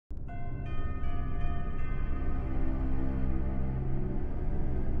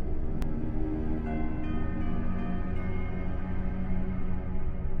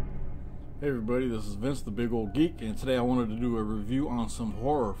Hey everybody, this is Vince the Big Old Geek, and today I wanted to do a review on some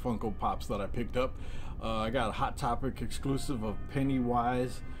horror Funko Pops that I picked up. I got a Hot Topic exclusive of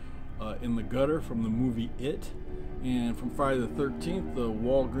Pennywise in the Gutter from the movie It, and from Friday the 13th, the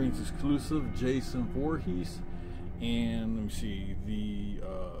Walgreens exclusive Jason Voorhees, and let me see, the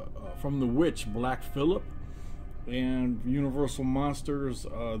from The Witch, Black Phillip, and Universal Monsters,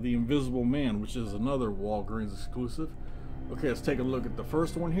 The Invisible Man, which is another Walgreens exclusive. Okay, let's take a look at the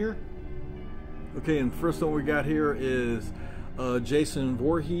first one here. Okay, and the first one we got here is Jason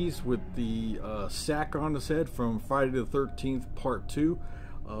Voorhees with the sack on his head from Friday the 13th Part 2,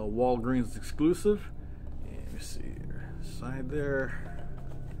 Walgreens exclusive. And let me see here, side there,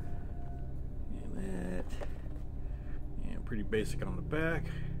 and that, and pretty basic on the back.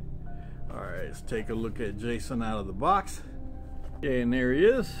 All right, let's take a look at Jason out of the box. Okay, and there he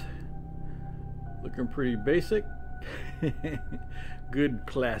is, looking pretty basic. Good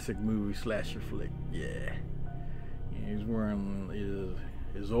classic movie slasher flick. Yeah, he's wearing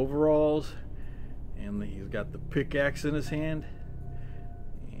his overalls, and he's got the pickaxe in his hand,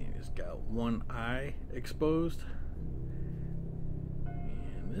 and he's got one eye exposed,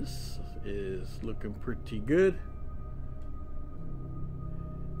 and this is looking pretty good.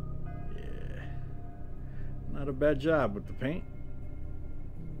 Yeah, not a bad job with the paint.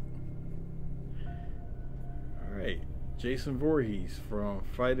 Alright, Jason Voorhees from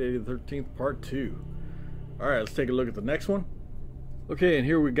Friday the 13th Part 2. Alright, let's take a look at the next one. Okay, and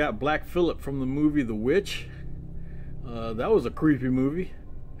here we got Black Phillip from the movie The Witch. That was a creepy movie.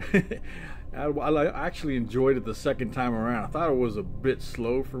 I actually enjoyed it the second time around. I thought it was a bit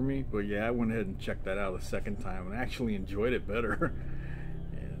slow for me, but yeah, I went ahead and checked that out the second time and actually enjoyed it better.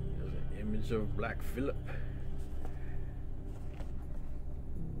 And there's an image of Black Phillip.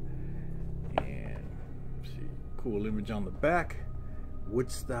 Cool image on the back.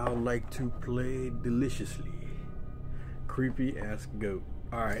 Wouldst thou like to play deliciously? Creepy ass goat.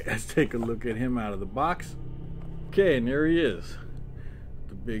 Alright, let's take a look at him out of the box. Okay, and there he is.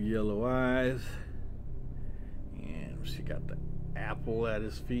 The big yellow eyes. And she got the apple at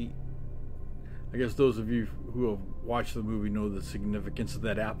his feet. I guess those of you who have watched the movie know the significance of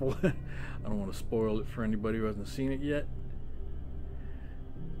that apple. I don't want to spoil it for anybody who hasn't seen it yet.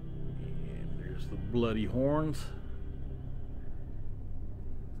 The bloody horns.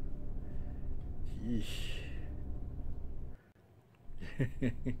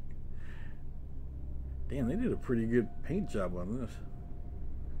 Damn, they did a pretty good paint job on this.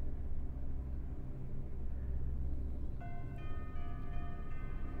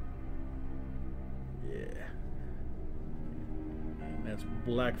 Yeah. And that's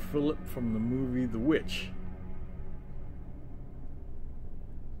Black Phillip from the movie The Witch.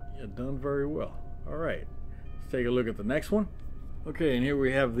 Done very well. All right, let's take a look at the next one. Okay, and here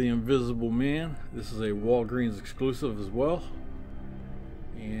we have the Invisible Man. This is a Walgreens exclusive as well,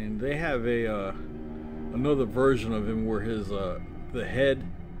 and they have a another version of him where his the head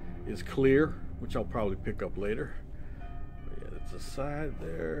is clear, which I'll probably pick up later. But yeah, that's a side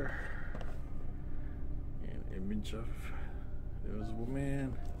there, an image of the Invisible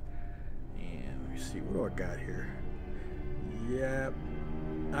Man. And let me see, what do I got here? Yep.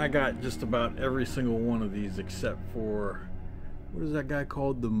 I got just about every single one of these except for, what is that guy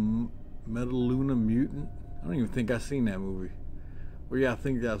called? The Metaluna Mutant? I don't even think I've seen that movie. Well, yeah, I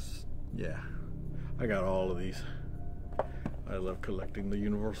think that's, yeah. I got all of these. I love collecting the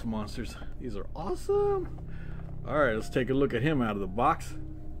Universal Monsters. These are awesome. Alright, let's take a look at him out of the box.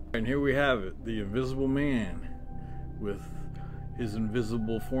 And here we have it, the Invisible Man with his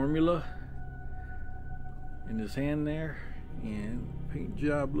invisible formula in his hand there. And paint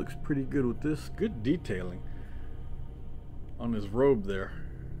job looks pretty good with this. Good detailing on his robe there.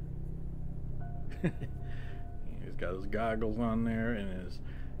 He's got his goggles on there and his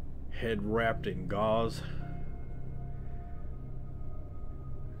head wrapped in gauze.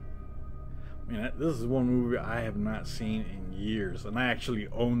 Man, this is one movie I have not seen in years, and I actually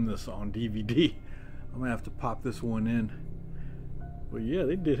own this on DVD. I'm gonna have to pop this one in. But yeah,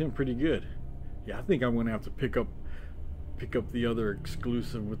 they did him pretty good. Yeah, I think I'm gonna have to pick up the other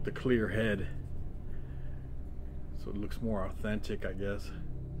exclusive with the clear head, so it looks more authentic, I guess.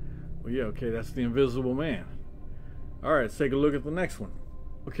 Well, yeah, okay, that's the Invisible Man. Alright, let's take a look at the next one.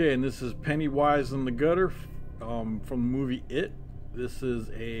 Okay, and this is Pennywise in the Gutter from the movie It. This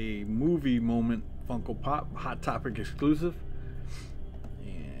is a movie moment Funko Pop, Hot Topic exclusive.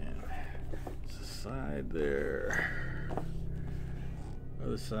 And it's the side there,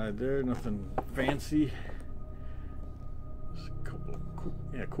 other side there, nothing fancy.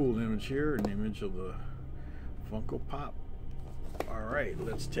 Cool image here, an image of the Funko Pop. All Alright,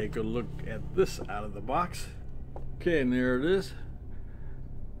 let's take a look at this out of the box. Okay, and there it is.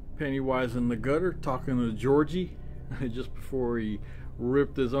 Pennywise in the gutter talking to Georgie just before he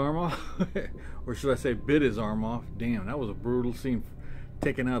ripped his arm off. Or should I say bit his arm off. Damn, that was a brutal scene,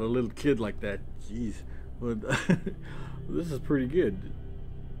 taking out a little kid like that. Jeez. But this is pretty good.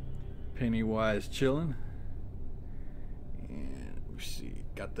 Pennywise chilling. And we see,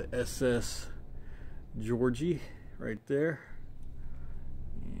 got the SS Georgie right there.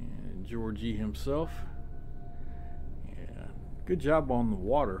 And Georgie himself. Yeah, good job on the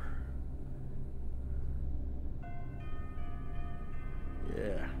water.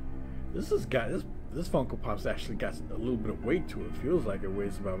 Yeah, this Funko Pop's actually got a little bit of weight to it. Feels like it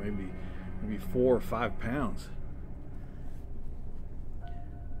weighs about maybe 4 or 5 pounds. But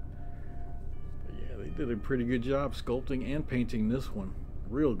yeah, they did a pretty good job sculpting and painting this one.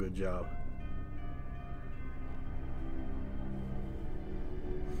 Real good job.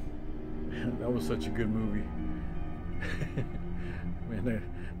 Man, that was such a good movie. Man,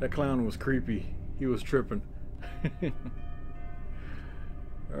 that clown was creepy. He was tripping.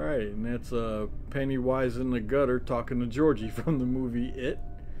 Alright, and that's Pennywise in the gutter talking to Georgie from the movie It.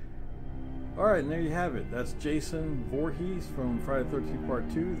 Alright, and there you have it. That's Jason Voorhees from Friday the 13th Part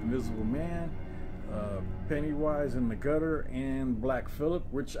 2, The Invisible Man, Pennywise in the gutter, and Black Phillip,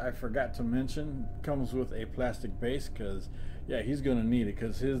 which I forgot to mention, comes with a plastic base, because, yeah, he's going to need it,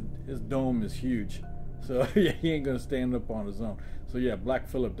 because his dome is huge. So, yeah, he ain't going to stand up on his own. So, yeah, Black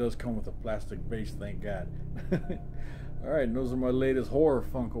Phillip does come with a plastic base, thank God. Alright, and those are my latest horror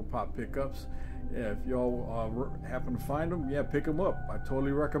Funko Pop pickups. Yeah, if y'all happen to find them, yeah, pick them up. I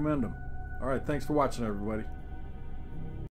totally recommend them. Alright, thanks for watching, everybody.